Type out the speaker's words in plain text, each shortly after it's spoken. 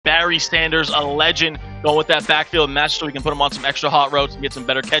Barry Sanders, a legend, going with that backfield match so we can put him on some extra hot routes and get some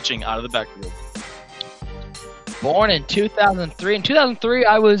better catching out of the backfield. Born in 2003. In 2003,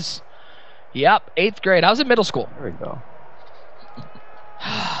 I was, 8th grade. I was in middle school. There we go.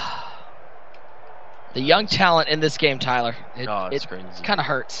 The young talent in this game, Tyler. It's crazy. It kind of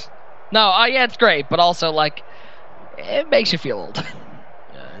hurts. No, yeah, it's great, but also, like, it makes you feel old.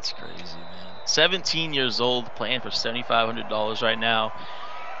 Yeah, it's crazy, man. 17 years old, playing for $7,500 right now.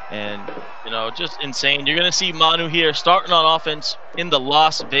 And, just insane. You're going to see Manu here starting on offense in the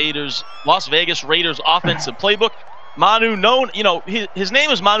Las Vegas Raiders offensive playbook. Manu, known, his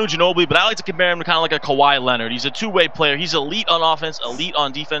name is Manu Ginobili, but I like to compare him to kind of like a Kawhi Leonard. He's a two-way player. He's elite on offense, elite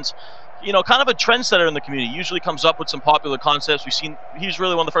on defense. Kind of a trendsetter in the community. Usually comes up with some popular concepts. We've seen he's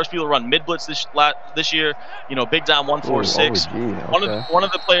really one of the first people to run mid blitz this year. Big down 1-4-6. Okay. One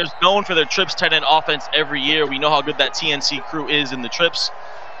of the players known for their trips tight end offense every year. We know how good that TNC crew is in the trips.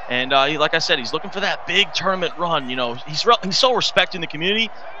 And like I said, he's looking for that big tournament run. He's so respected in the community,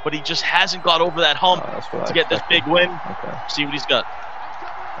 but he just hasn't got over that hump to get this big win. Okay. See what he's got.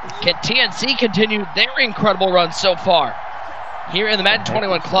 Can TNC continue their incredible run so far? Here in the Madden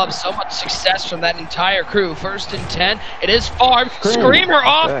 21 club, so much success from that entire crew. 1st and 10. It is Favre. Screamer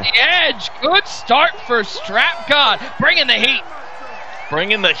off the edge. Good start for Strap God. Bringing the heat.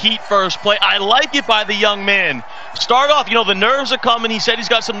 Bringing the heat first play. I like it by the young man. Start off, the nerves are coming. He said he's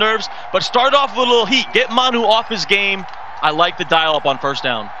got some nerves, but start off with a little heat. Get Manu off his game. I like the dial up on 1st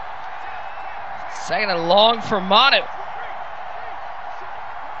down. 2nd and long for Manu.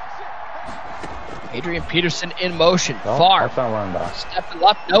 Adrian Peterson in motion. Far. Stepping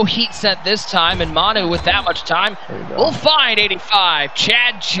left. No heat sent this time, and Manu with that much time will find 85.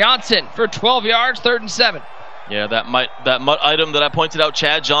 Chad Johnson for 12 yards, 3rd and 7. Yeah, that item that I pointed out,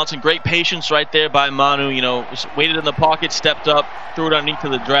 Chad Johnson, great patience right there by Manu. Just waited in the pocket, stepped up, threw it underneath to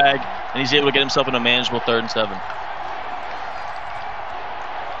the drag, and he's able to get himself in a manageable 3rd and 7.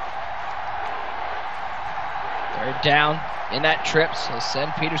 Third down in that trip, so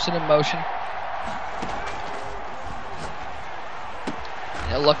send Peterson in motion.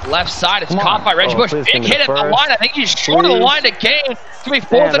 He'll look left side. It's caught by Reggie Bush. Big hit at the line. I think he's short of the line to gain. It's going to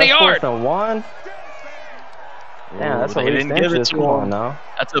be 4th and a yard. 4th and 1. Yeah, that's they didn't give it to him.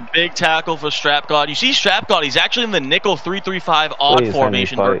 That's a big tackle for Strap God. You see Strap God, he's actually in the nickel 3-3-5 odd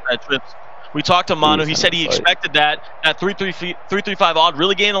formation during that trip. We talked to Manu. He said he expected that 3-3-5 odd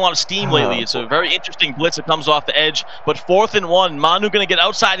really gained a lot of steam lately. It's a very interesting blitz that comes off the edge. But 4th and 1, Manu going to get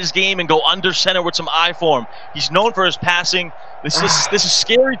outside his game and go under center with some I form. He's known for his passing. This is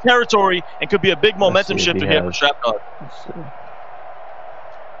scary territory and could be a big momentum shifter here for Strap God.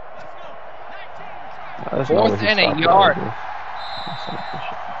 4th and a yard.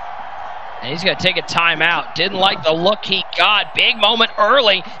 And he's going to take a timeout. Didn't like the look he got. Big moment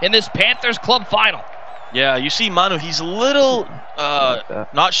early in this Panthers club final. Yeah, you see Manu, he's a little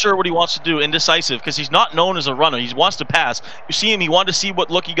not sure what he wants to do, indecisive, because he's not known as a runner. He wants to pass. You see him, he wanted to see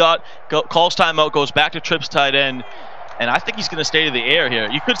what look he got, calls timeout, goes back to trips tight end, and I think he's going to stay to the air here.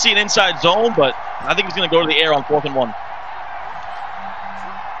 You could see an inside zone, but I think he's going to go to the air on 4th and 1.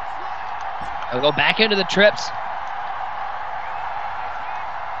 He'll go back into the trips.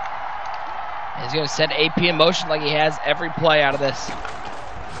 He's going to send AP in motion like he has every play out of this.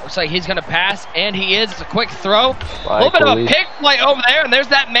 Looks like he's going to pass, and he is. It's a quick throw. A little bit of a pick play over there, and there's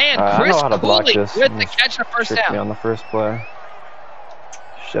that man, Chris Cooley, with the catch of first down. On the first play.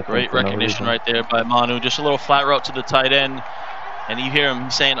 Great recognition right there by Manu. Just a little flat route to the tight end. And you hear him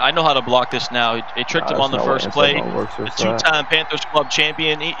saying, I know how to block this now. It tricked him on the first play. The 2-time Panthers club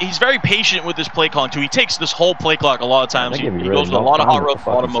champion. He's very patient with his play calling, too. He takes this whole play clock a lot of times. He goes with a lot of hot routes, a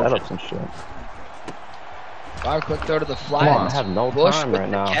lot of motion. Quick throw to the flat. Come on, I have no time right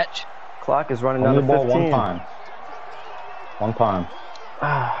now. Catch. Clock is running down to 15. One time. One time.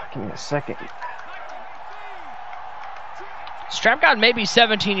 Give me a second. Strap God may be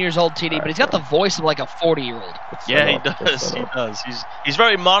 17 years old, TD, but he's got the voice of like a 40-year-old. Yeah, he does. He does. He's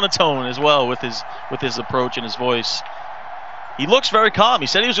very monotone as well with his approach and his voice. He looks very calm. He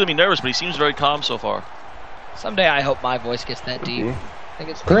said he was going to be nervous, but he seems very calm so far. Someday I hope my voice gets that deep. I think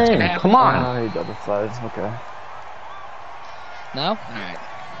it's Green, come on. He double flies. Okay. No? All right.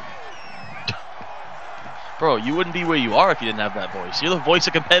 Bro, you wouldn't be where you are if you didn't have that voice. You're the voice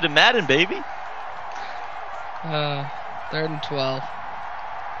of competitive Madden, baby. 3rd and 12.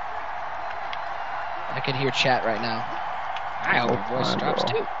 I can hear chat right now. I hope your voice drops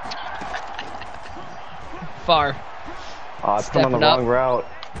too. Far. Oh, I put him on the wrong route.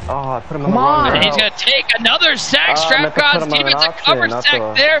 Oh, I put him on the wrong route. And he's going to take another sack. Strap God's team. It's a cover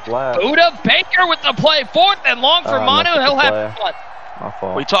sack there. Buda Baker with the play. 4th and long for Manu. He'll have fun. My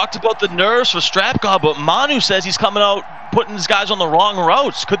fault. We talked about the nerves for Strap God, but Manu says he's coming out putting his guys on the wrong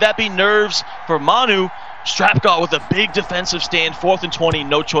routes. Could that be nerves for Manu? Strap God with a big defensive stand, 4th and 20,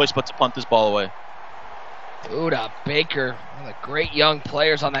 no choice but to punt this ball away. Buda Baker, one of the great young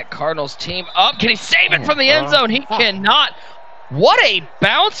players on that Cardinals team. Up, can he save it from the end zone? He cannot. What a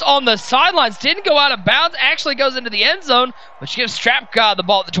bounce on the sidelines. Didn't go out of bounds, actually goes into the end zone, which gives Strap God the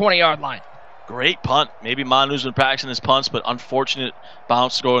ball at the 20-yard line. Great punt. Maybe Manu's been practicing his punts, but unfortunate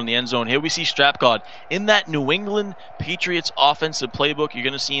bounce to go in the end zone. Here we see Strap God in that New England Patriots offensive playbook. You're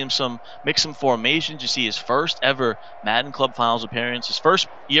going to see him mix some formations. You see his first ever Madden Club Finals appearance, his first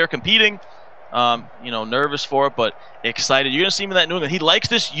year competing. Nervous for it, but excited. You're going to see him in that New England. He likes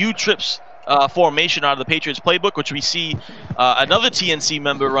this U-trips formation out of the Patriots playbook, which we see another TNC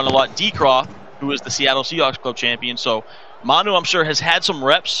member run a lot, D-Craw, who is the Seattle Seahawks Club champion. So Manu, I'm sure, has had some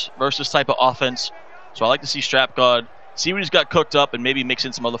reps versus this type of offense. So I like to see Strap God, see what he's got cooked up, and maybe mix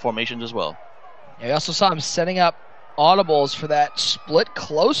in some other formations as well. Yeah, I also saw him setting up audibles for that split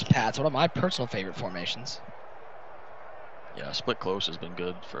close pass, one of my personal favorite formations. Yeah, split close has been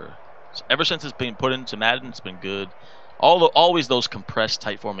good ever since it's been put into Madden. It's been good. Always those compressed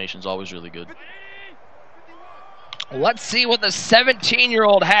tight formations, always really good. Let's see what the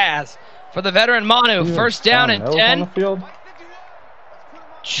 17-year-old has for the veteran Manu. First down and 10.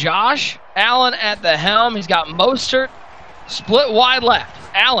 Josh Allen at the helm. He's got Mostert split wide left.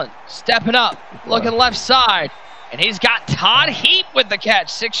 Allen stepping up, looking left side. And he's got Todd Heap with the catch,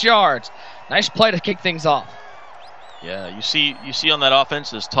 6 yards. Nice play to kick things off. Yeah, you see on that offense,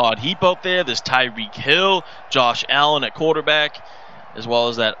 there's Todd Heap out there, there's Tyreek Hill, Josh Allen at quarterback, as well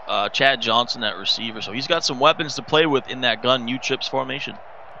as that Chad Johnson at receiver. So he's got some weapons to play with in that gun U-trips formation.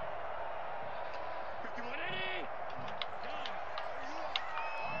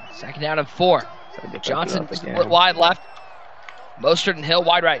 Second down and 4. Johnson split wide left. Mostert and Hill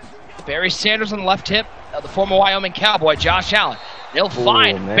wide right. Barry Sanders on the left hip of the former Wyoming Cowboy, Josh Allen. They'll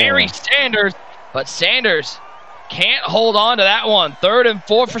find Barry Sanders, but Sanders can't hold on to that one. 3rd and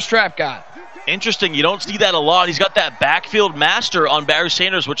 4 for Strap God. Interesting. You don't see that a lot. He's got that backfield master on Barry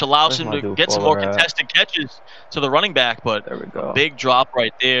Sanders, which allows him to get some more contested catches to the running back. But there we go. Big drop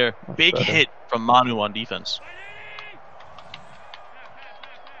right there. Big hit from Manu on defense.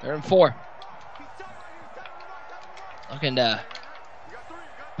 3rd and 4. Looking to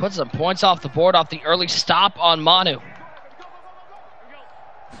put some points off the board off the early stop on Manu.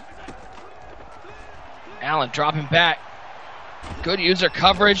 Allen dropping back. Good user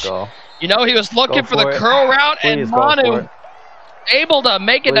coverage. You know, he was looking for the curl route, and Manu able to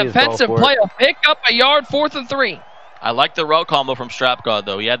make a defensive play. A pick up a yard, 4th and 3. I like the route combo from Strap God,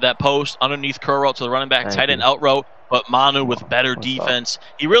 though. He had that post underneath curl route to the running back, tight end out route, but Manu with better defense.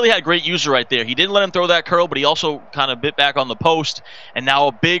 He really had great user right there. He didn't let him throw that curl, but he also kind of bit back on the post. And now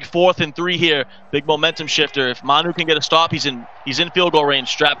a big 4th and 3 here. Big momentum shifter. If Manu can get a stop, he's in field goal range.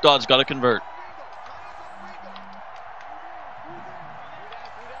 Strap God's got to convert.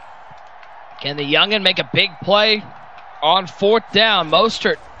 Can the youngin make a big play on 4th down?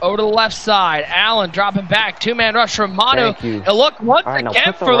 Mostert over to the left side. Allen dropping back. 2-man rush from Manu. He'll look once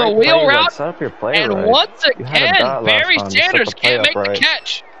again for the wheel route. And once again, Barry Sanders can't make the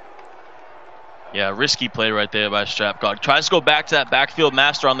catch. Yeah, risky play right there by Strap God. Tries to go back to that backfield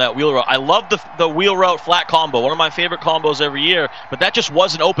master on that wheel route. I love the wheel route flat combo. One of my favorite combos every year. But that just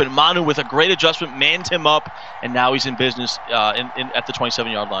wasn't open. Manu with a great adjustment, manned him up, and now he's in business at the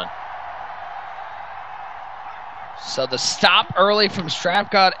 27-yard line. So the stop early from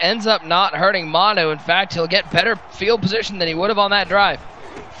Strap God ends up not hurting Manu. In fact, he'll get better field position than he would have on that drive.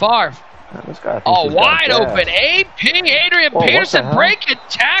 Favre. Wide open. Adrian Peterson breaking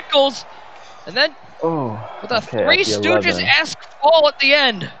tackles. And then with a Three Stooges-esque fall at the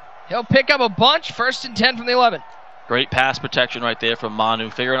end. He'll pick up a bunch. 1st and 10 from the 11. Great pass protection right there from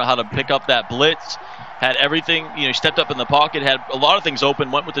Manu. Figuring out how to pick up that blitz. Had everything, he stepped up in the pocket. Had a lot of things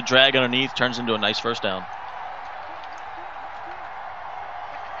open. Went with the drag underneath. Turns into a nice 1st down.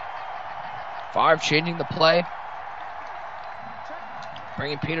 Favre changing the play.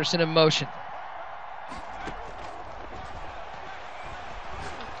 Bringing Peterson in motion.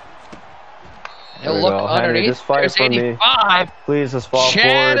 He'll look underneath. There's 85. Please just fall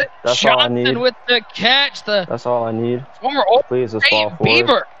Chad forward. That's all I need. Johnson with the catch. That's all I need. Former Please just fall forward.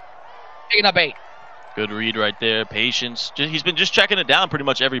 Beaver picking up 8. Good read right there. Patience. He's been just checking it down pretty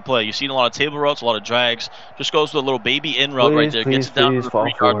much every play. You've seen a lot of table routes, a lot of drags. Just goes to a little baby in route right there. Gets it down to the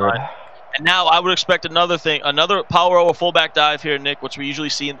 3-yard line. And now I would expect another power over fullback dive here, Nick, which we usually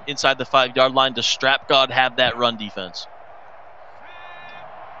see inside the 5-yard line. Does Strap God have that run defense?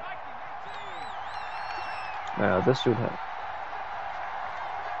 Yeah, this should have.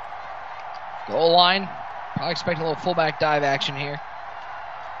 Goal line. Probably expecting a little fullback dive action here.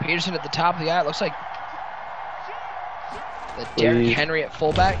 Peterson at the top of the eye. It looks like the Derrick Henry at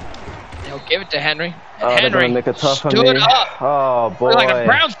fullback. He'll give it to Henry. And Henry make it tough stood on me. up. Oh, boy. Like a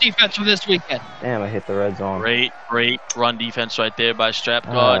Browns defense from this weekend. Damn, I hit the red zone. Great run defense right there by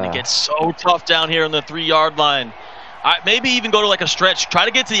Strapgod. It gets so tough down here on the 3-yard line. Maybe even go to like a stretch. Try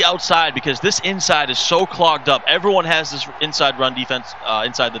to get to the outside because this inside is so clogged up. Everyone has this inside run defense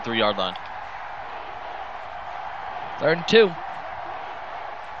inside the 3-yard line. 3rd and 2.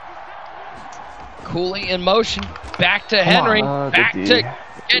 Cooley in motion. Back to Henry. Back to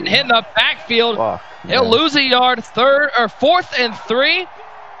getting hit in the backfield. He'll lose a yard. 4th and 3.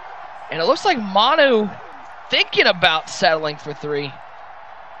 And it looks like Manu thinking about settling for 3.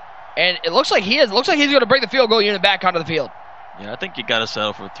 And it looks like he is. It looks like he's going to bring the field goal unit back onto the field. Yeah, I think you got to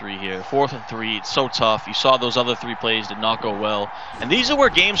settle for 3 here. 4th and 3. It's so tough. You saw those other 3 plays did not go well. And these are where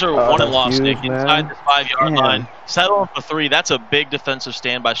games are won and lost, Nick. Inside the 5-yard line. Settling for 3. That's a big defensive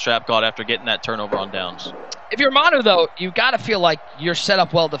stand by Strapgod after getting that turnover on downs. If you're Manu, though, you got to feel like you're set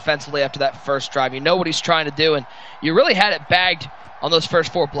up well defensively after that first drive. You know what he's trying to do, and you really had it bagged on those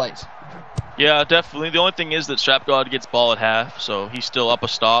first 4 plays. Yeah, definitely. The only thing is that Strapgod gets ball at half, so he's still up a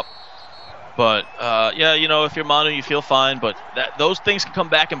stop. But, yeah, you know, if you're Manu, you feel fine. But those things can come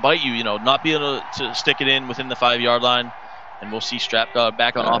back and bite you, you know, not being able to stick it in within the 5-yard line. And we'll see Strapgod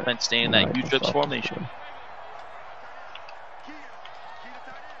back on offense staying in that U-trips formation.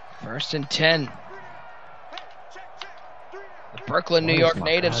 1st and 10. The Brooklyn, New York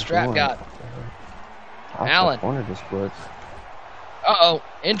native Strapgod. Allen. Uh-oh,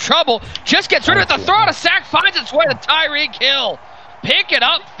 in trouble. Just gets rid of it. The throw to sack finds its way to Tyreek Hill. Pick it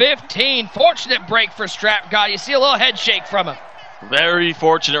up, 15. Fortunate break for Strapgod. You see a little head shake from him. Very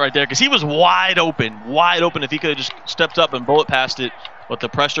fortunate right there because he was wide open. Wide open if he could have just stepped up and bullet past it. But the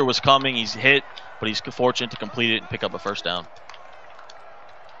pressure was coming. He's hit, but he's fortunate to complete it and pick up a 1st down.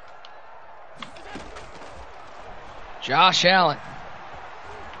 Josh Allen.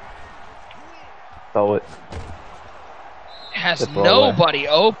 Throw it. Has nobody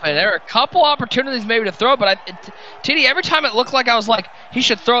open. There are a couple opportunities maybe to throw, but TD, every time it looked like I was like, he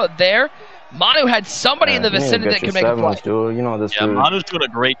should throw it there, Manu had somebody in the vicinity that could make a play. Dude. You know this dude. Manu's doing a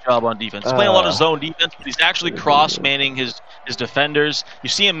great job on defense. He's playing a lot of zone defense, but he's actually cross-manning his defenders. You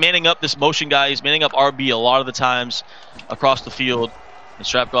see him manning up this motion guy. He's manning up RB a lot of the times across the field, and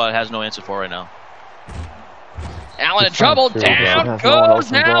Strapgod has no answer for it right now. Allen in trouble. Down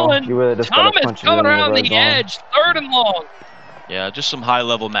goes Allen. Thomas coming around the edge. 3rd and long. Yeah, just some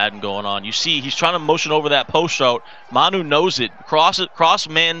high-level Madden going on. You see, he's trying to motion over that post route. Manu knows it.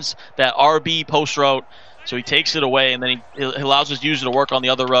 Cross-mans that RB post route, so he takes it away, and then he allows his user to work on the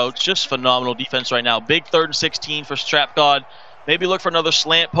other routes. Just phenomenal defense right now. Big 3rd and 16 for Strapgod. Maybe look for another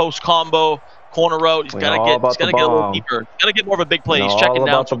slant post combo, corner route. He's got to get a little deeper. Got to get more of a big play. He's checking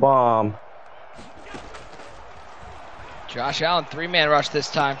down. The bomb. Josh Allen, 3-man rush this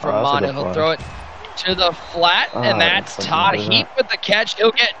time from Manu. He'll throw it to the flat, and that's Todd Heap with the catch.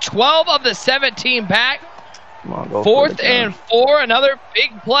 He'll get 12 of the 17 back. 4th and 4, another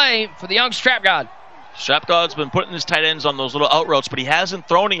big play for the young Strapgod. Strapgod's been putting his tight ends on those little out routes, but he hasn't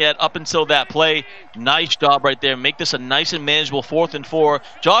thrown it yet up until that play. Nice job right there. Make this a nice and manageable 4th and 4.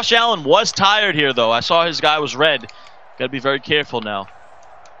 Josh Allen was tired here, though. I saw his guy was red. Got to be very careful now.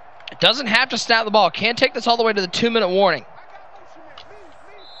 It doesn't have to snap the ball. Can't take this all the way to the 2-minute warning.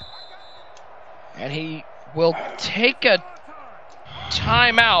 And he will take a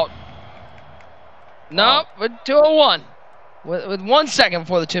timeout. No, with 2:01. With 1 second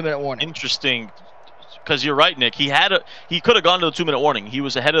before the 2-minute warning. Interesting, because you're right, Nick. He could have gone to the 2-minute warning. He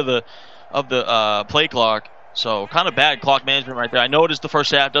was ahead of the play clock. So kind of bad clock management right there. I know it is the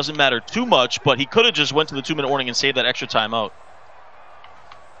first half. Doesn't matter too much, but he could have just went to the 2-minute warning and saved that extra timeout.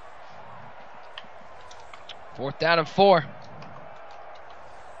 4th down and 4.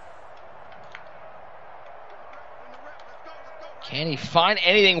 Can he find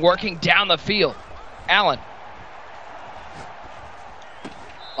anything working down the field? Allen.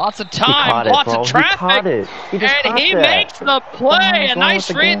 Lots of time, lots of traffic, and he makes the play. A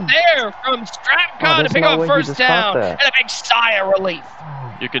nice read there from Strapgod to pick up a 1st down and a big sigh of relief.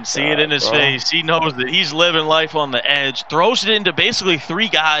 You can see it in his face. He knows that he's living life on the edge. Throws it into basically 3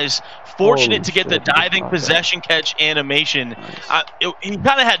 guys. Fortunate to get the diving possession catch animation. He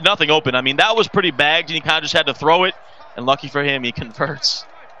kind of had nothing open. I mean, that was pretty bagged, and he kind of just had to throw it. And lucky for him, he converts.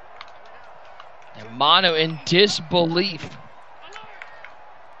 And Manu in disbelief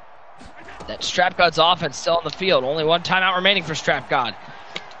that Strapgod's offense still on the field. Only 1 timeout remaining for Strapgod.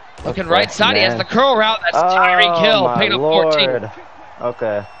 Looking right side, he has the curl route. That's Tyreek Hill, picking up 14.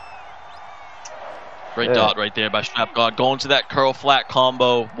 Okay. Great dot right there by Strap God. Going to that curl flat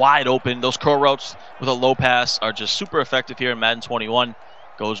combo, wide open. Those curl routes with a low pass are just super effective here in Madden 21.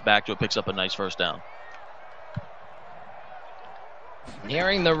 Goes back to it, picks up a nice first down.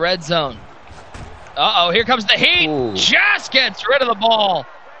 Nearing the red zone. Uh-oh, here comes the heat. Ooh. Just gets rid of the ball.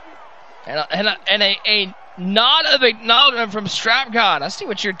 And a nod of acknowledgement from Strap God. I see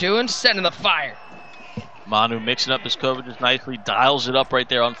what you're doing, setting the fire. Manu mixing up his coverages nicely, dials it up right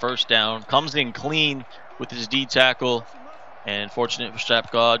there on first down, comes in clean with his D tackle, and fortunate for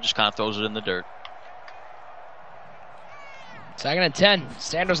Strap God, just kind of throws it in the dirt. 2nd and 10.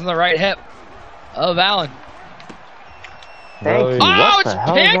 Sanders on the right hip of Allen. Thank you. Oh, What it's the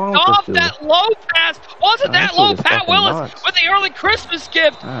hell picked is wrong with off this that low pass. Wasn't that This low, dude is Pat fucking Willis nuts. with the early Christmas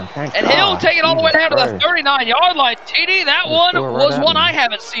gift? Thank And God. he'll take it all the way down to the Jesus 39-yard line. TD, that Just one threw it right was at one me. I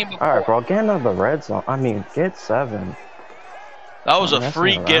haven't seen before. All right, bro. Get into the red zone. I mean, get 7. That was Oh, a messing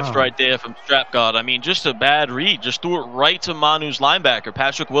free around. gift right there from Strap God. I mean, just a bad read. Just threw it right to Manu's linebacker,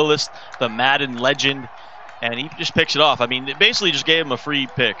 Patrick Willis, the Madden legend, and he just picks it off. I mean, it basically just gave him a free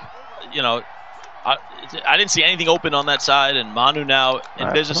pick. You know, I didn't see anything open on that side, and Manu now in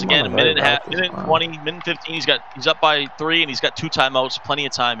Right, business put him again. A on the minute and a right half, route minute this 20, minute 15. He's up by 3, and he's got 2 timeouts. Plenty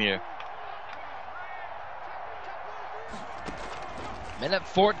of time here. Minute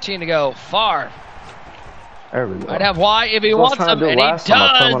 14 to go. Far. There we go. Might have Y if he That's what I was wants trying to him, do and he last time.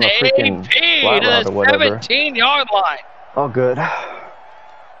 I put him does. on a freaking AP flat route to or the whatever. 17-yard line. Oh, good.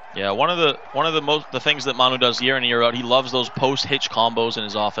 Yeah, one of the things that Manu does year in and year out, he loves those post hitch combos in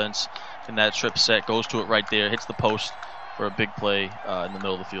his offense. In that trip set, goes to it right there, hits the post for a big play in the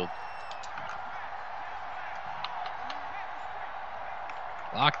middle of the field.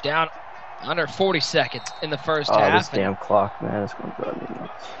 Locked down under 40 seconds in the first Oh, half. this damn clock, man. It's going to drive me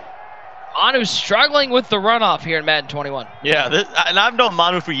nuts. Manu's struggling with the runoff here in Madden 21. Yeah, and I've known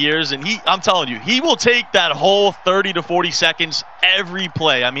Manu for years, and I'm telling you, he will take that whole 30 to 40 seconds every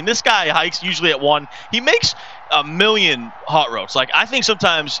play. I mean, this guy hikes usually at 1. He makes a million hot routes. Like, I think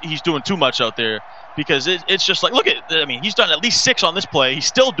sometimes he's doing too much out there because it's just like, look at, I mean, he's done at least 6 on this play. He's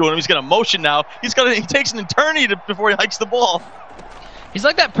still doing them. He's got a motion now. He takes an eternity before he hikes the ball. He's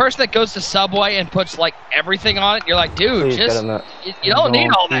like that person that goes to Subway and puts like everything on it. You're like, dude, Please just get him that. you don't need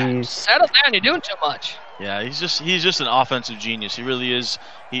all that. Please. Settle down. You're doing too much. Yeah, he's just an offensive genius. He really is.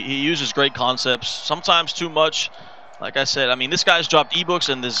 He uses great concepts, sometimes too much. Like I said, I mean, this guy's dropped ebooks,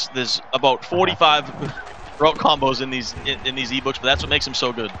 and there's about 45 route combos in these ebooks, but that's what makes him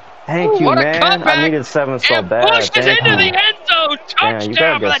so good. Thank you, What a man. cutback. I needed 7 so And bad. pushes Thank into you. the end zone. Yeah, you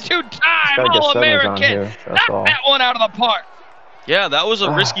Touchdown for gotta that get- two-time gotta get Simmons on All-American. here, that's Knocked all. that one out of the park. Yeah, that was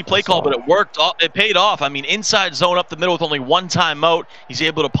a risky play that's call, all. but it worked. It paid off. I mean, inside zone up the middle with only 1 timeout. He's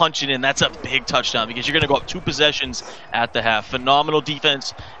able to punch it in. That's a big touchdown because you're going to go up 2 possessions at the half. Phenomenal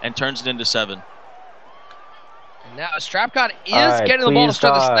defense and turns it into 7. And now Strap God is All right, getting the ball to please,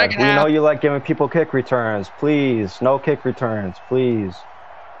 start the God. second We half. know you like giving people kick returns. Please, no kick returns. Please.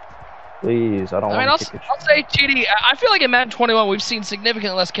 Please, I don't I mean, want to kick it. I'll say, TD, I feel like in Madden 21 we've seen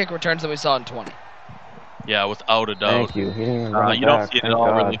significantly less kick returns than we saw in 20. Yeah, without a doubt. Thank you. He didn't even run You don't back. see it at Thank all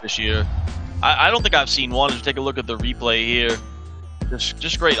God. really this year. I don't think I've seen one. Just take a look at the replay here.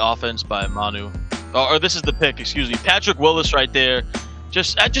 Just great offense by Manu. Or this is the pick, excuse me. Patrick Willis right there.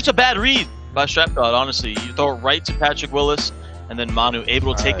 Just a bad read by Strap God, honestly. You throw it right to Patrick Willis, and then Manu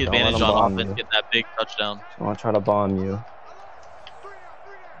able to take Alright, don't let advantage him on bomb offense, you. get that big touchdown. I want to try to bomb you.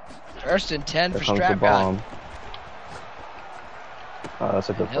 1st and 10 Here for comes the Strap God. bomb. Oh, that's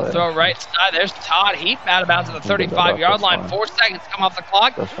a good He'll play. throw it right side. There's Todd Heap out of bounds at the Good, 35-yard that's line. fine. 4 seconds come off the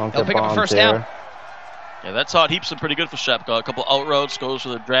clock. Just don't He'll get pick up a bombed first there. down. Yeah, that's Todd Heapson pretty good for Strap God. A couple out routes, goes for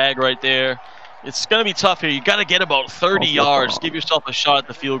the drag right there. It's gonna be tough here. You gotta get about 30 Oh, yards. God. Give yourself a shot at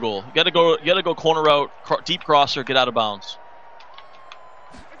the field goal. You gotta go corner route, deep crosser, get out of bounds.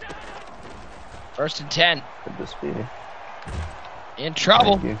 1st and 10. Could this be? In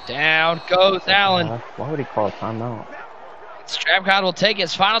trouble. Thank you. Down goes Allen. Why would he call a timeout? Strap God will take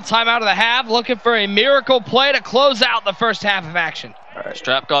his final timeout of the half, looking for a miracle play to close out the first half of action.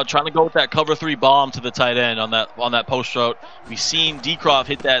 Strap God trying to go with that cover 3 bomb to the tight end on that post route. We've seen Decroft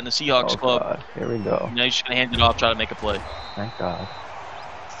hit that in the Seahawks Oh, club. God. Here we go. Now he's just gonna hand it off, try to make a play. Thank God.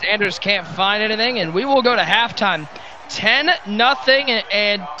 Sanders can't find anything, and we will go to halftime. 10-0,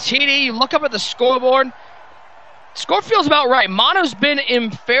 and TD, you look up at the scoreboard. Score feels about right. Manu's been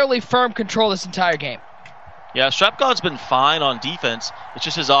in fairly firm control this entire game. Yeah, Strap God's been fine on defense. It's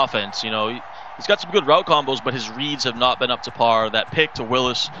just his offense. You know, he's got some good route combos, but his reads have not been up to par. That pick to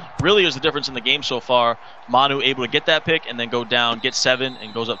Willis really is the difference in the game so far. Manu able to get that pick and then go down, get 7,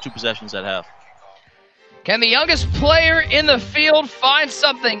 and goes up 2 possessions at half. Can the youngest player in the field find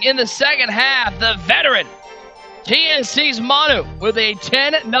something in the second half? The veteran, TNC's Manu, with a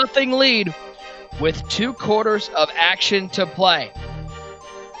 10-0 lead with 2 quarters of action to play.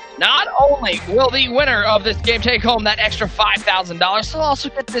 Not only will the winner of this game take home that extra $5,000, they'll also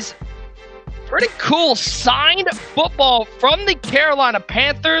get this pretty cool signed football from the Carolina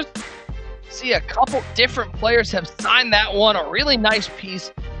Panthers. See, a couple different players have signed that one. A really nice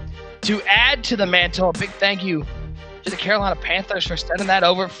piece to add to the mantle. A big thank you to the Carolina Panthers for sending that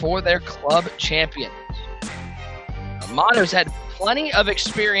over for their club champion. Manu's had plenty of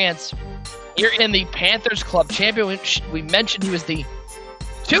experience here in the Panthers club champion. We mentioned he was the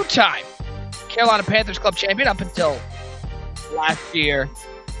 2-time Carolina Panthers club champion up until last year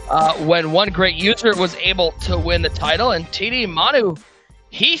when one great user was able to win the title. And TD Manu,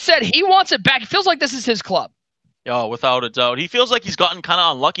 he said he wants it back. It feels like this is his club. Oh, without a doubt. He feels like he's gotten kind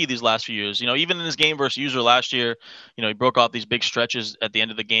of unlucky these last few years. You know, even in his game versus User last year, you know, he broke off these big stretches at the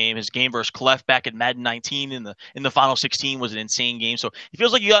end of the game. His game versus Clef back at Madden 19 in the final 16 was an insane game. So he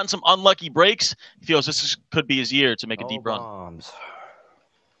feels like he's gotten some unlucky breaks. He feels could be his year to make a deep run.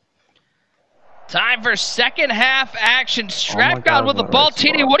 Time for second half action. Strapgod with the ball.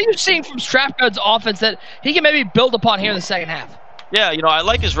 TD, what are you seeing from Strapgod's offense that he can maybe build upon here in the second half? Yeah, you know, I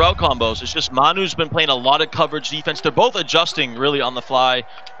like his route combos. It's just Manu's been playing a lot of coverage defense. They're both adjusting really on the fly,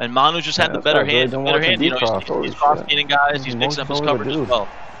 and Manu just had the better hand. You know, he's cross-skating guys. He's mixing up his coverage as well.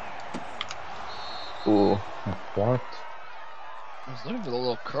 Ooh, what? I was looking for the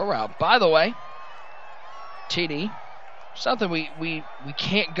little curl route. By the way, TD, something we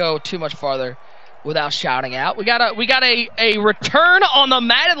can't go too much farther without shouting out. We got a return on the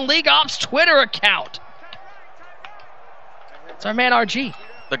Madden League Ops Twitter account. It's our man RG.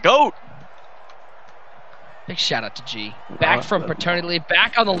 The GOAT. Big shout out to G. Back from paternity leave,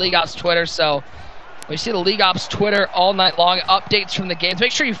 back on the League Ops Twitter. So we see the League Ops Twitter all night long. Updates from the games.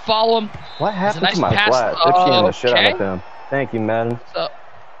 Make sure you follow him. What happened to my flat? They're cheating the shit out of him. Thank you, Madden. So,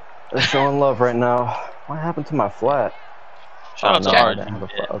 they're showing love right now. What happened to my flat? Shout out to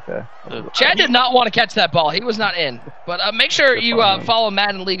RG. Okay. Chad did not want to catch that ball. He was not in. But make sure you follow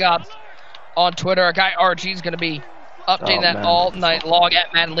Madden League Ops on Twitter. Our guy RG is going to be updating that all night long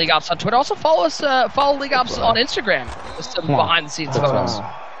at Madden League Ops on Twitter. Also follow us, follow League Ops on Instagram. Just some behind-the-scenes photos.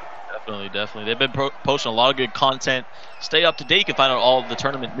 Definitely. They've been posting a lot of good content. Stay up to date. You can find out all the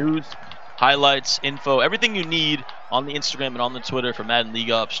tournament news, highlights, info, everything you need on the Instagram and on the Twitter for Madden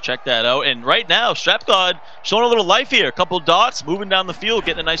League Ops. Check that out. And right now, Strapgod showing a little life here. A couple dots, moving down the field,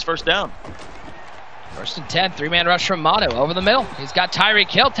 getting a nice first down. First and 10, 3-man rush from Manu over the middle. He's got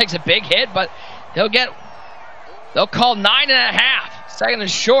Tyreek Hill, takes a big hit, but they'll call 9.5. Second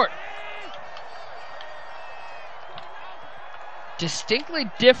is short. Distinctly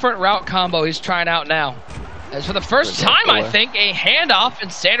different route combo he's trying out now. As for the first time, I think, a handoff,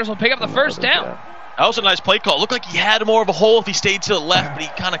 and Sanders will pick up the first down. That was a nice play call. Looked like he had more of a hole if he stayed to the left, but he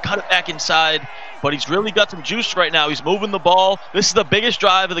kind of cut it back inside. But he's really got some juice right now. He's moving the ball. This is the biggest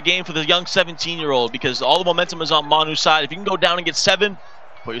drive of the game for the young 17-year-old because all the momentum is on Manu's side. If you can go down and get 7,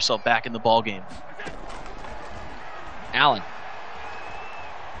 put yourself back in the ball game. Allen.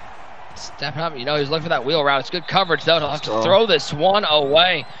 Stepping up, you know, he's looking for that wheel route. It's good coverage, though. He'll have to throw this one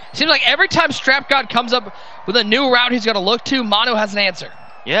away. Seems like every time Strapgod comes up with a new route he's going to look to, Manu has an answer.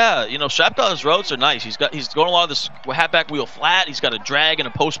 Yeah, you know, Strapgod's routes are nice. He's going a lot of this halfback wheel flat. He's got a drag and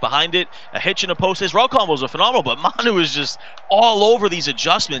a post behind it, a hitch and a post. His route combos are phenomenal, but Manu is just all over these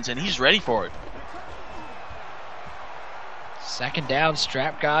adjustments, and he's ready for it. Second down,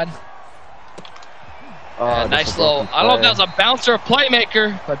 Strapgod. Nice little, I don't know if that was a bouncer or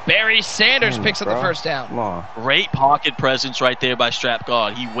playmaker, but Barry Sanders picks up the first down. Come on. Great pocket presence right there by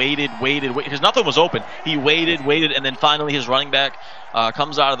Strapgod. He waited, because nothing was open. He waited, and then finally his running back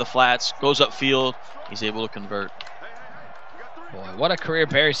comes out of the flats, goes upfield. He's able to convert. Boy, what a career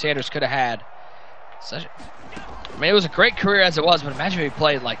Barry Sanders could have had. I mean, it was a great career as it was, but imagine if he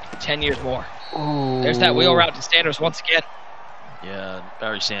played like 10 years more. Ooh. There's that wheel route to Sanders once again. Yeah,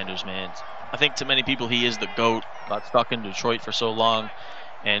 Barry Sanders, man. I think to many people he is the GOAT. Got stuck in Detroit for so long.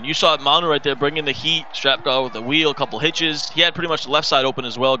 And you saw Manu right there bringing the heat. Strapgod with the wheel, a couple hitches. He had pretty much the left side open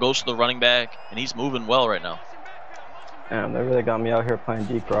as well. Goes to the running back, and he's moving well right now. Damn, they really got me out here playing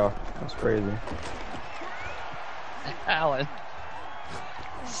D-Croft. That's crazy. Allen.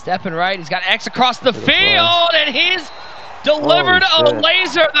 Stepping right. He's got X across the field, and he's delivered a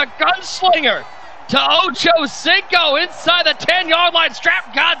laser, the gunslinger, to Ocho Cinco inside the 10-yard line.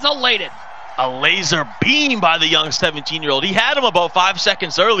 Strapgod's elated. A laser beam by the young 17-year-old. He had him about 5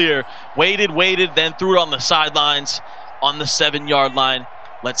 seconds earlier. Waited, then threw it on the sidelines on the 7-yard line.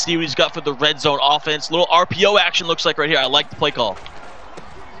 Let's see what he's got for the red zone offense. Little RPO action looks like right here. I like the play call.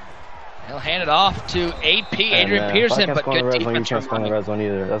 He'll hand it off to AP, Adrian Peterson, but good defense. You can't score in the red zone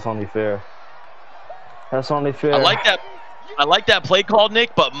either. That's only fair. That's only fair. I like that. I like that play call,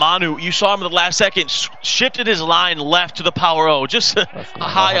 Nick, but Manu, you saw him in the last second, shifted his line left to the power O. Just a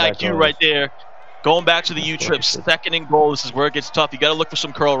high IQ right there. Going back to the U-trip, 2nd and goal. This is where it gets tough. You got to look for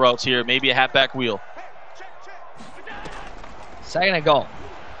some curl routes here, maybe a halfback wheel. 2nd and goal.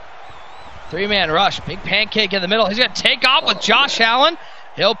 3-man rush, big pancake in the middle. He's going to take off with Josh Allen.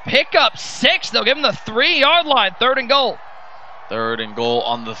 He'll pick up 6. They'll give him the 3-yard line, 3rd and goal. 3rd and goal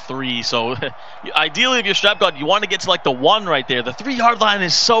on the 3. So ideally, if you're strap guard, you want to get to like the 1 right there. The 3-yard line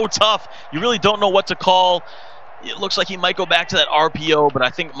is so tough. You really don't know what to call. It looks like he might go back to that RPO, but I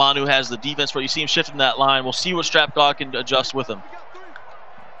think Manu has the defense where you see him shifting that line. We'll see what strap guard can adjust with him.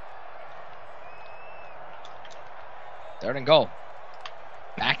 3rd and goal.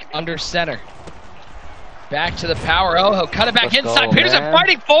 Back under center. Back to the power O. He'll cut it back inside. Peterson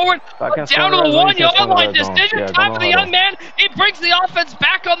fighting forward. Down to the 1-yard line. Decision time for the young man. He brings the offense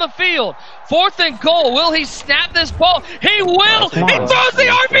back on the field. 4th and goal. Will he snap this ball? He will. He throws the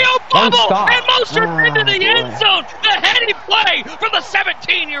RPO bubble and motions into the end zone. The heady play for the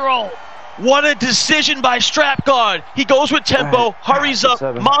 17-year-old. What a decision by strap guard. He goes with tempo, hurries up,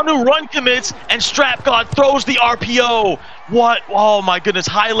 Manu run commits, and strap guard throws the RPO. What? Oh my goodness,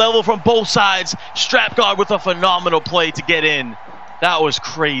 high level from both sides. Strap guard with a phenomenal play to get in. That was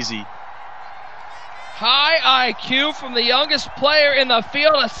crazy. High IQ from the youngest player in the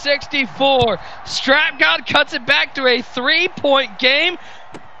field, a 64. Strap guard cuts it back to a 3-point game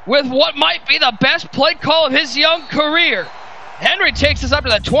with what might be the best play call of his young career. Henry takes us up to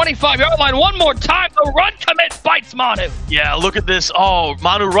the 25-yard line one more time. The run commit bites Manu. Yeah, look at this. Oh,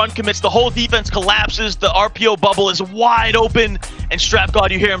 Manu run commits. The whole defense collapses. The RPO bubble is wide open. And strap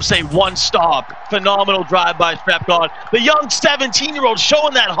guard, you hear him say, 1 stop. Phenomenal drive by strap guard. The young 17-year-old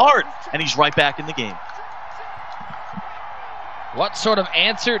showing that heart. And he's right back in the game. What sort of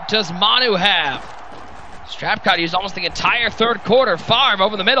answer does Manu have? Strap guard used almost the entire 3rd quarter. Favre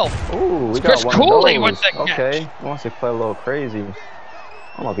over the middle. Ooh, we Chris got Cooley with the catch. Okay, he wants to play a little crazy. I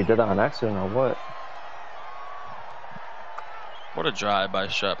don't know if he did that on accident or what. What a drive by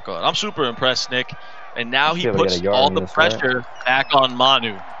strap guard. I'm super impressed, Nick. And now he puts all the pressure back on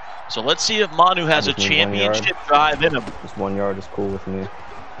Manu. So let's see if Manu has a championship drive in him. Just 1 yard is cool with me.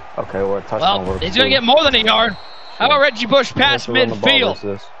 Okay, or a touchdown. Well, he's going to get more than a yard. How about Reggie Bush past midfield?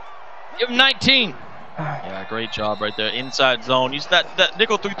 Give him 19. Yeah, great job right there. Inside zone. Use that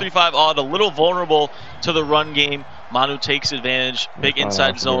nickel 3-3-5 odd, a little vulnerable to the run game. Manu takes advantage. Big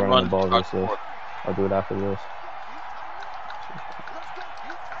inside zone run. I'll do it after this.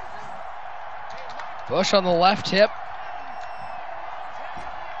 Bush on the left hip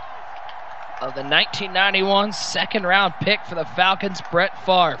of the 1991 2nd-round pick for the Falcons, Brett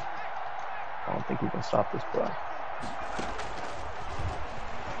Favre. I don't think he can stop this play.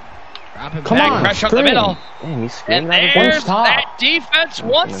 Dropping back, pressure up the middle. Damn, and there's that defense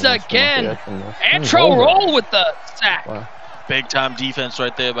once again. Antro roll with the sack. Wow. Big time defense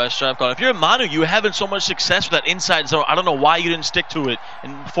right there by strap guard. If you're Manu, you're having so much success with that inside zone. I don't know why you didn't stick to it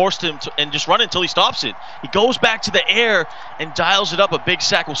and forced him to and just run it until he stops it. He goes back to the air and dials it up. A big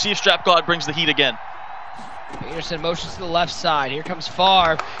sack. We'll see if strap guard brings the heat again. Peterson motions to the left side. Here comes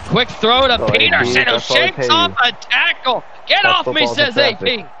Favre. Quick throw to Peterson, who shakes off a tackle. Get off me, says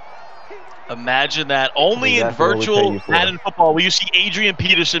AP. Imagine that. Only in virtual Madden football will you see Adrian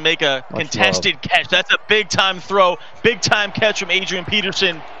Peterson make a contested catch. That's a big-time throw, big-time catch from Adrian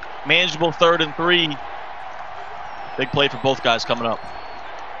Peterson. Manageable 3rd and 3. Big play for both guys coming up.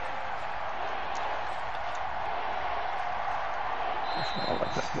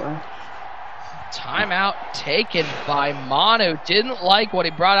 Timeout taken by Manu. Didn't like what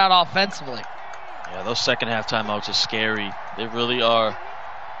he brought out offensively. Yeah, those second-half timeouts are scary. They really are.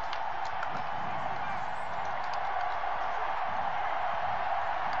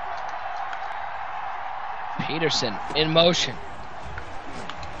 Peterson in motion.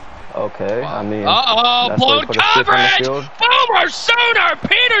 Okay, I mean. Blown coverage! Boomer Sooner!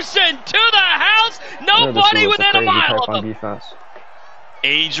 Peterson to the house! Nobody within a mile of him.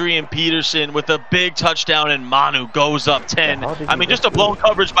 Adrian Peterson with a big touchdown, and Manu goes up 10. I mean, just a blown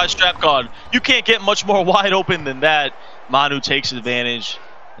coverage by strap guard. You can't get much more wide open than that. Manu takes advantage,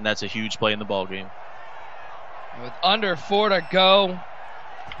 and that's a huge play in the ballgame. With under 4 to go,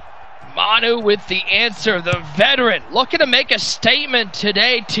 Manu with the answer, the veteran, looking to make a statement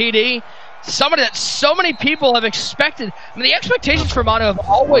today, TD. Somebody that so many people have expected. I mean, the expectations for Manu have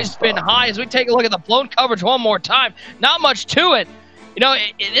always been high. As we take a look at the blown coverage one more time, not much to it. You know,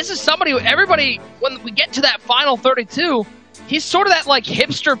 this is somebody who everybody, when we get to that final 32, he's sort of that like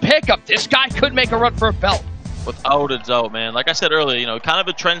hipster pickup. This guy could make a run for a belt. Without a doubt, man. Like I said earlier, you know, kind of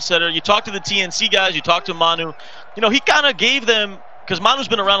a trendsetter. You talk to the TNC guys, you talk to Manu. You know, he kind of gave them, because Manu's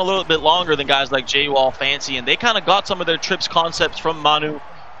been around a little bit longer than guys like J-Wall, Fancy, and they kind of got some of their trips concepts from Manu.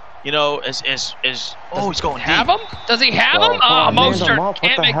 You know, as oh, he's going have deep. him? Does he have him? Oh, Mostert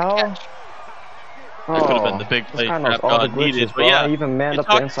can't make the catch. That could have been the big play Trap God needed. But yeah, I even manned up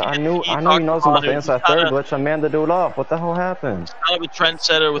the inside. I know he knows about the inside third glitch. I manned the dude off. What the hell happened? Kind of a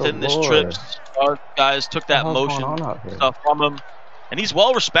trendsetter within this trip. Our guys took that motion stuff from him, and he's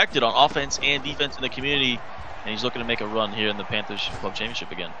well respected on offense and defense in the community. And he's looking to make a run here in the Panthers Club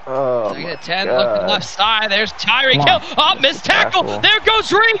Championship again. Oh, second at 10, look to the left side. There's Tyreek Hill. Oh, missed tackle. There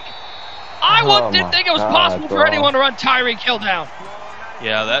goes Reek. I didn't think it was possible for anyone to run Tyreek Hill down.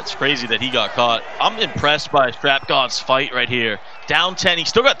 Yeah, that's crazy that he got caught. I'm impressed by Strap God's fight right here. Down 10, he's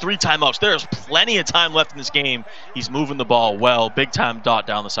still got 3 timeouts. There's plenty of time left in this game. He's moving the ball well. Big time dot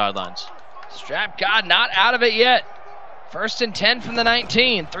down the sidelines. Strap God not out of it yet. First and 10 from the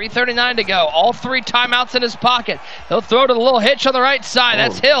 19. 3:39 to go. All 3 timeouts in his pocket. He'll throw to the little hitch on the right side.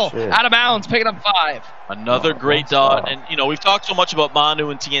 That's Hill out of bounds, picking up 5. Another great dot. And, you know, we've talked so much about Manu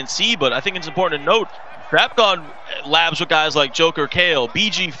and TNC, but I think it's important to note Strap God labs with guys like Joker Kale,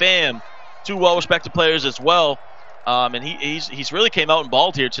 BG Fam, 2 well-respected players as well. And he's really came out and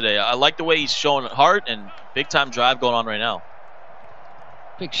balled here today. I like the way he's showing heart and big-time drive going on right now.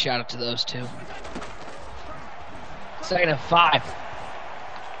 Big shout-out to those 2. Second and 5.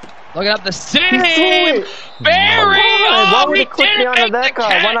 Looking up the seam. Barry! Why would he you click me didn't onto make that the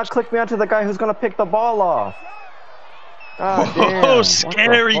guy? catch. Why not click me onto the guy who's going to pick the ball off? Oh,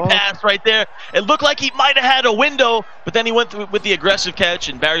 scary pass right there. It looked like he might have had a window, but then he went through with the aggressive catch,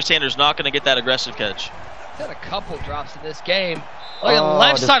 and Barry Sanders not going to get that aggressive catch. He's had a couple drops in this game. Look at the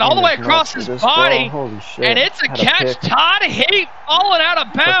left side, all the way across his body. Holy shit. And it's a catch. Todd Heap falling out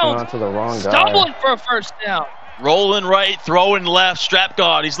of bounds. Stumbling for a first down. Rolling right, throwing left, Strap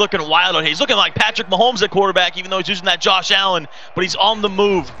God. He's looking wild on here. He's looking like Patrick Mahomes at quarterback, even though he's using that Josh Allen, but he's on the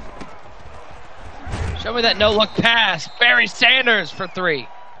move. Show me that no-look pass. Barry Sanders for 3.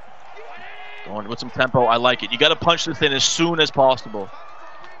 Going with some tempo. I like it. You got to punch this in as soon as possible.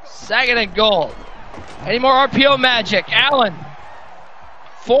 Second and goal. Any more RPO magic? Allen.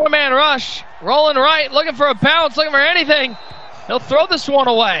 4-man rush. Rolling right. Looking for a bounce. Looking for anything. He'll throw this one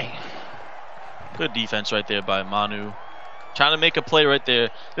away. Good defense right there by Manu. Trying to make a play right there.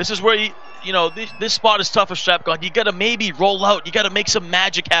 This is where you know, this spot is tough for Strap God. You got to maybe roll out. You got to make some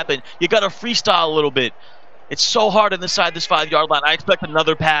magic happen. You got to freestyle a little bit. It's so hard inside this 5-yard line. I expect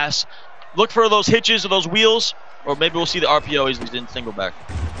another pass. Look for those hitches or those wheels, or maybe we'll see the RPO as he's in single back.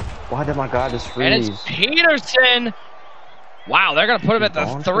 Why did my guy just freeze? And it's Peterson. Wow, they're going to put him at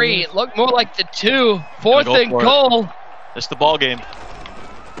the 3. It looked more like the 2. 4th and goal. It's the ball game.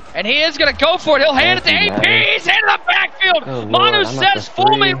 And he is going to go for it. He'll hand it to AP. He's into the backfield. Manu says,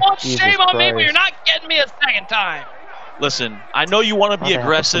 fool me once, shame on me, but you're not getting me a second time. Listen, I know you want to be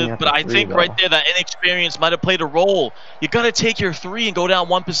aggressive, but I think right there that inexperience might have played a role. You got to take your 3 and go down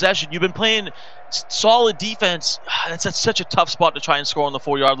 1 possession. You've been playing solid defense. That's such a tough spot to try and score on the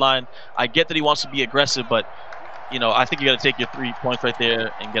 4-yard line. I get that he wants to be aggressive, but you know, I think you got to take your 3 points right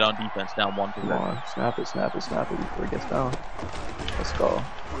there and get on defense down 1 possession. Come on, snap it before he gets down. Let's go.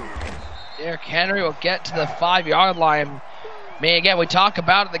 Derrick Henry will get to the 5-yard line. I mean, again, we talk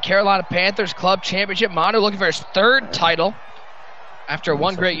about the Carolina Panthers Club Championship. Manu looking for his 3rd title after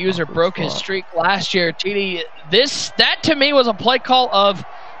one great user broke his streak last year. TD, that to me was a play call of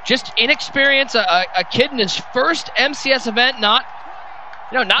just inexperience. A kid in his first MCS event, not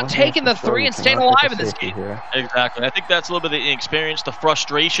taking the 3 and staying alive in this game. Exactly. I think that's a little bit of the inexperience, the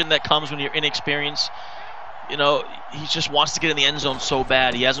frustration that comes when you're inexperienced. You know, he just wants to get in the end zone so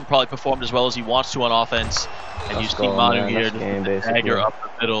bad. He hasn't probably performed as well as he wants to on offense. And you see Manu here, just dagger up the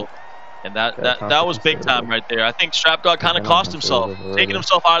middle. And that was big time right there. I think Strap God kind of cost himself, taking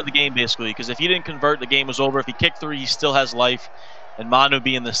himself out of the game basically. Because if he didn't convert, the game was over. If he kicked 3, he still has life. And Manu,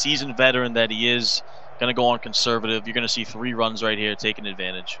 being the seasoned veteran that he is, going to go on conservative. You're going to see 3 runs right here taking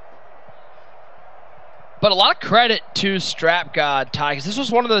advantage. But a lot of credit to Strap God, Ty, because this was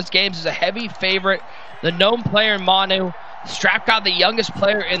one of those games as a heavy favorite. The known player in Manu, Strap God, the youngest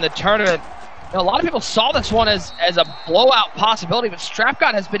player in the tournament. You know, a lot of people saw this one as a blowout possibility, but Strap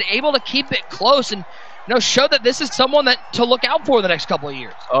God has been able to keep it close and show that this is someone that to look out for the next couple of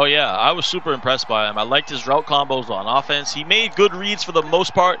years. Oh yeah, I was super impressed by him. I liked his route combos on offense. He made good reads for the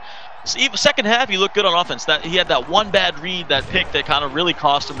most part. Even second half, he looked good on offense. He had that one bad read, that pick that kind of really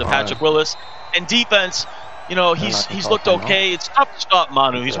cost him to Patrick Willis. And defense, he's looked okay. It's tough to stop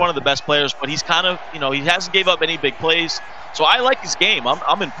Manu. He's one of the best players, but he's kind of, he hasn't gave up any big plays. So I like his game.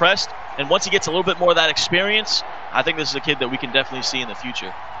 I'm impressed. And once he gets a little bit more of that experience, I think this is a kid that we can definitely see in the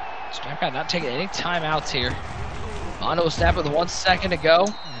future. Strapguard not taking any timeouts here. Manu will snap with 1 second to go.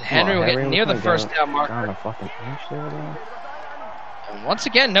 And Henry will get near the first down marker. And once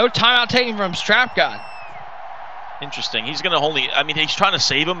again, no timeout taken from Strapguard. Interesting. He's going to he's trying to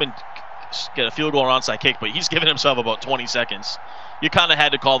save him and get a field goal or onside kick, but he's given himself about 20 seconds. You kind of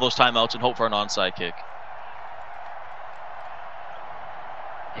had to call those timeouts and hope for an onside kick.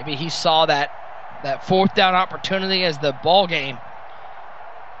 Maybe he saw that 4th down opportunity as the ball game.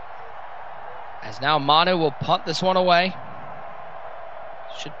 As now Manu will punt this one away.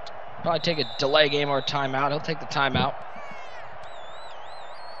 Should probably take a delay game or a timeout. He'll take the timeout.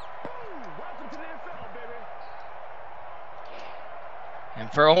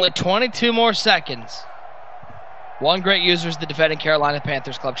 And for only 22 more seconds, one great user is the defending Carolina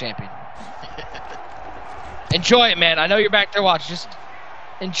Panthers club champion. Enjoy it, man. I know you're back there watching. Just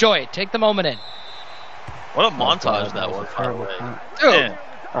enjoy it. Take the moment in. What a montage that was, by the way. Dude.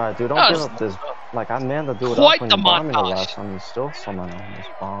 Alright, dude, don't give up this. Like, I manned the dude quite up when the you bombed me the montage. last time. You still somehow just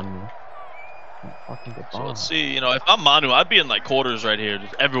bombed me. Fucking get So bombed. let's see, if I'm Manu, I'd be in like quarters right here.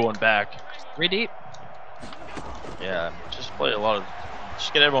 Just everyone back. 3 deep. Yeah, just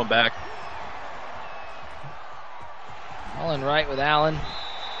just get everyone back. Allen right with Allen.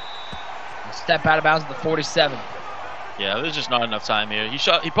 Step out of bounds at the 47. Yeah, there's just not enough time here. He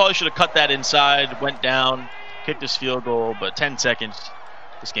probably should have cut that inside, went down, kicked his field goal, but 10 seconds,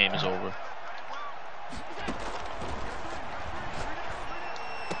 this game is over.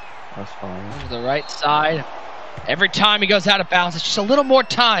 That's fine. To the right side. Every time he goes out of bounds, it's just a little more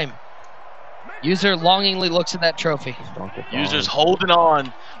time. User longingly looks at that trophy. User's holding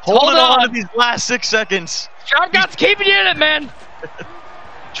on. Holding on to these last 6 seconds. Strapguard's keeping you in it, man.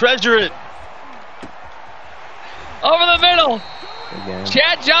 Treasure it. Over the middle. Again.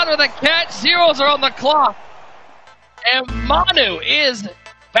 Chad John with a catch. Zeros are on the clock. And Manu is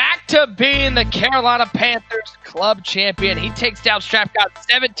back to being the Carolina Panthers club champion. He takes down Strapguard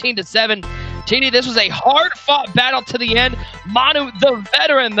 17-7. TD, this was a hard-fought battle to the end. Manu, the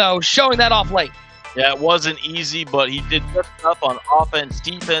veteran, though, showing that off late. Yeah, it wasn't easy, but he did good stuff on offense,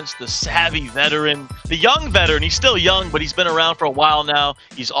 defense, the savvy veteran, the young veteran. He's still young, but he's been around for a while now.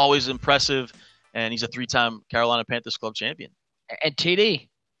 He's always impressive, and he's a 3-time Carolina Panthers club champion. And TD,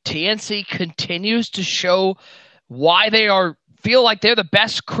 TNC continues to show why they feel like they're the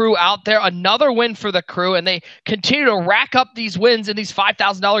best crew out there. Another win for the crew, and they continue to rack up these wins in these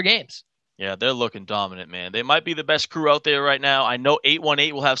 $5,000 games. Yeah, they're looking dominant, man. They might be the best crew out there right now. I know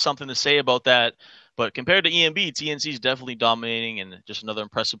 818 will have something to say about that, but compared to EMB, TNC is definitely dominating, and just another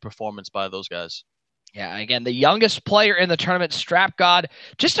impressive performance by those guys. Yeah, again, the youngest player in the tournament, Strapguard.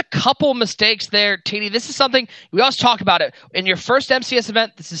 Just a couple mistakes there, TD. This is something, we always talk about it. In your first MCS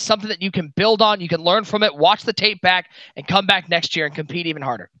event, this is something that you can build on, you can learn from it, watch the tape back, and come back next year and compete even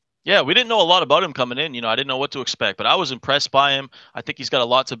harder. Yeah, we didn't know a lot about him coming in. I didn't know what to expect, but I was impressed by him. I think he's got a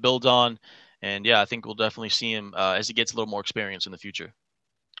lot to build on, and yeah, I think we'll definitely see him as he gets a little more experience in the future.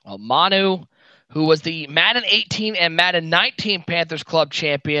 Well, Manu, who was the Madden 18 and Madden 19 Panthers club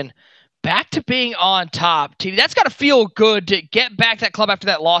champion, back to being on top. TD, that's got to feel good to get back that club after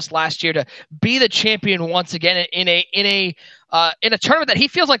that loss last year, to be the champion once again in a tournament that he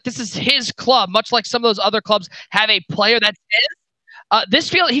feels like this is his club, much like some of those other clubs have a player that's his.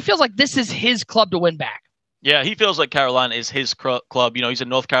 He feels like this is his club to win back. Yeah, he feels like Carolina is his club. He's a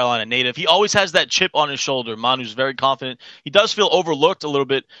North Carolina native. He always has that chip on his shoulder. Manu's very confident. He does feel overlooked a little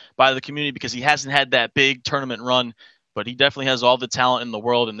bit by the community because he hasn't had that big tournament run, but he definitely has all the talent in the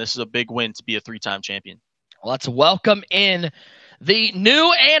world, and this is a big win to be a 3-time champion. Let's welcome in the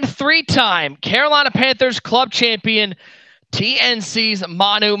new and 3-time Carolina Panthers club champion, TNC's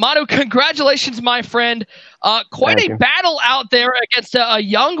Manu. Manu, congratulations, my friend. Quite a battle out there against a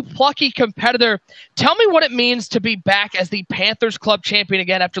young, plucky competitor. Tell me what it means to be back as the Panthers club champion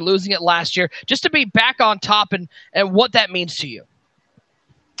again after losing it last year, just to be back on top and what that means to you.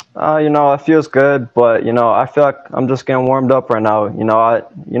 It feels good, but, I feel like I'm just getting warmed up right now.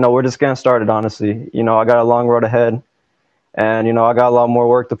 We're just getting started, honestly. I got a long road ahead, and, I got a lot more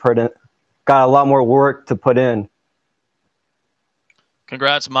work to put in.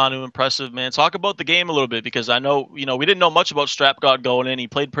 Congrats, Manu. Impressive, man. Talk about the game a little bit, because I know, we didn't know much about Strapguard going in. He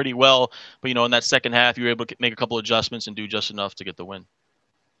played pretty well, but, in that second half, you were able to make a couple adjustments and do just enough to get the win.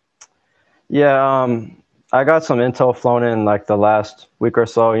 Yeah, I got some intel flown in like the last week or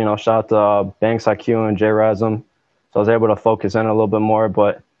so. Shout out to Banks IQ and J Razum. So I was able to focus in a little bit more.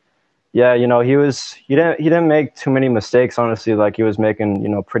 But, Yeah, you know, he didn't make too many mistakes, honestly. Like, he was making, you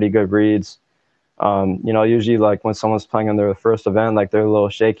know, pretty good reads. You know, usually like when someone's playing on their first event, like they're a little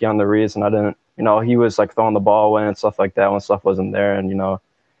shaky on the reads, and I didn't, you know, he was like throwing the ball away and stuff like that when stuff wasn't there, and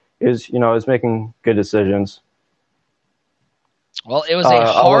he was making good decisions. Well, it was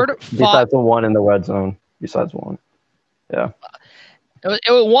a hard fight. Besides the one in the red zone. Besides one. Yeah.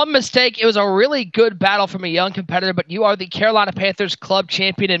 It was one mistake. It was a really good battle from a young competitor, but you are the Carolina Panthers club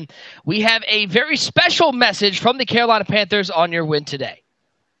champion, and we have a very special message from the Carolina Panthers on your win today.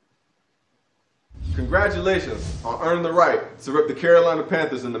 Congratulations on earning the right to rep the Carolina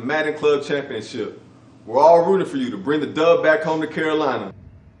Panthers in the Madden Club Championship. We're all rooting for you to bring the dub back home to Carolina.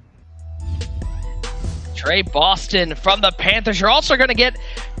 Trey Boston from the Panthers. You're also going to get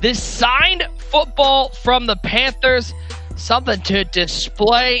this signed football from the Panthers. Something to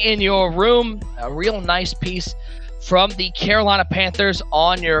display in your room. A real nice piece from the Carolina Panthers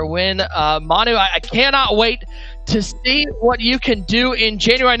on your win. Manu, I cannot wait to see what you can do in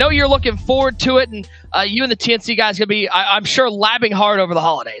January. I know you're looking forward to it, and you and the TNC guys going to be, I'm sure, labbing hard over the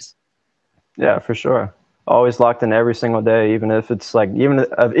holidays. Yeah, for sure. Always locked in every single day, even if it's like, even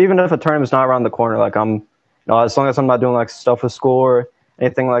if a tournament's not around the corner, like as long as I'm not doing like stuff with school or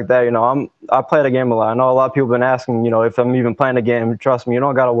anything like that, I play the game a lot. I know a lot of people have been asking, if I'm even playing the game. Trust me, you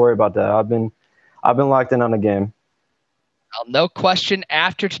don't got to worry about that. I've been locked in on the game. Well, no question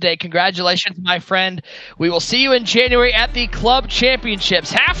after today. Congratulations, my friend. We will see you in January at the Club Championships.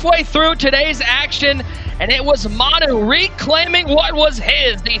 Halfway through today's action, and it was Manu reclaiming what was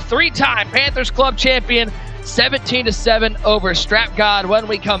his, the three-time Panthers Club champion, 17-7 over Strap God. When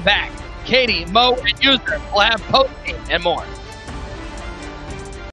we come back, Katie, Mo, and User will have post-game and more.